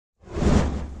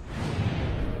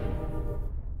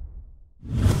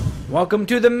Welcome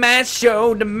to the Mass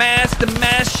Show, the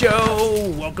Mass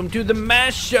Show. Welcome to the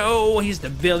Mass Show. He's the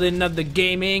villain of the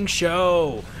gaming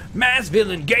show. Mass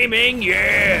Villain Gaming,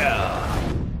 yeah!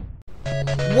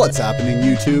 What's happening,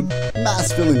 YouTube?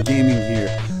 Mass Villain Gaming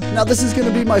here. Now this is going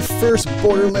to be my first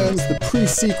Borderlands, the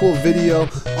pre-sequel video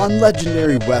on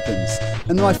legendary weapons.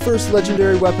 And my first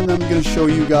legendary weapon that I'm going to show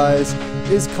you guys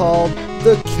is called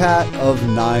the Cat of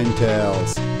Nine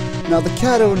Tails. Now the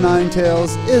Cat of Nine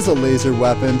Tails is a laser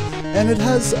weapon, and it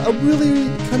has a really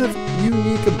kind of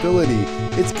unique ability.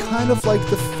 It's kind of like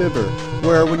the Fibber,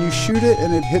 where when you shoot it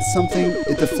and it hits something,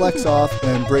 it deflects off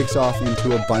and breaks off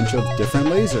into a bunch of different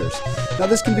lasers. Now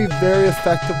this can be very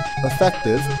effective,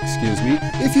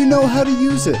 if you know how to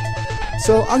use it.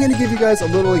 So I'm going to give you guys a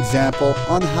little example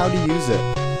on how to use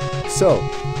it. So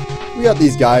we got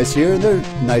these guys here, and they're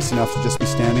nice enough to just be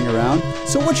standing around.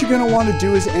 So what you're going to want to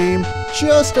do is aim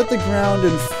just at the ground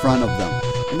in front of them.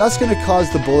 And that's going to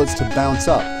cause the bullets to bounce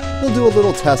up. We'll do a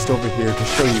little test over here to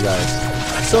show you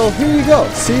guys. So here you go.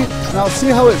 See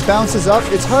how it bounces up?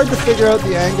 It's hard to figure out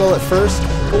the angle at first,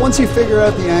 but once you figure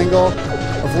out the angle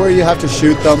of where you have to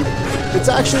shoot them, it's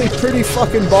actually pretty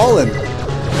fucking ballin'.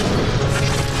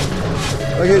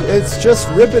 Like it's just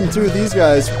ripping through these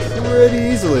guys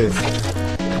pretty easily.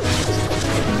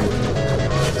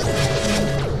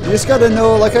 You just gotta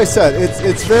know, like I said,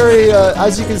 it's very,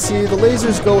 as you can see, the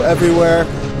lasers go everywhere.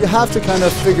 You have to kind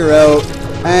of figure out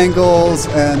angles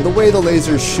and the way the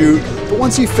lasers shoot, but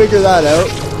once you figure that out,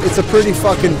 it's a pretty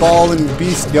fucking ball and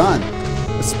beast gun.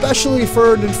 Especially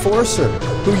for an enforcer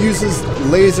who uses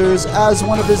lasers as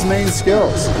one of his main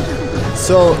skills.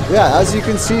 So yeah, as you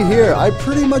can see here, I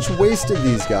pretty much wasted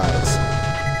these guys.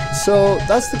 So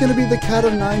that's going to be the Cat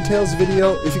of Nine Tails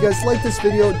video. If you guys like this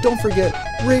video, don't forget,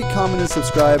 rate, comment, and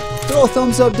subscribe. Throw a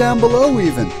thumbs up down below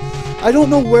even. I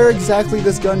don't know where exactly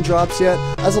this gun drops yet,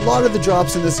 as a lot of the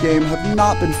drops in this game have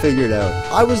not been figured out.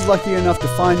 I was lucky enough to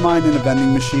find mine in a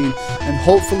vending machine, and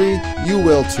hopefully you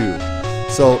will too.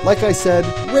 So like I said,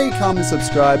 rate, comment,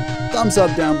 subscribe, thumbs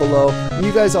up down below, and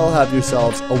you guys all have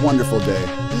yourselves a wonderful day.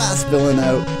 Mass Villain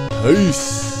out.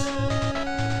 Peace.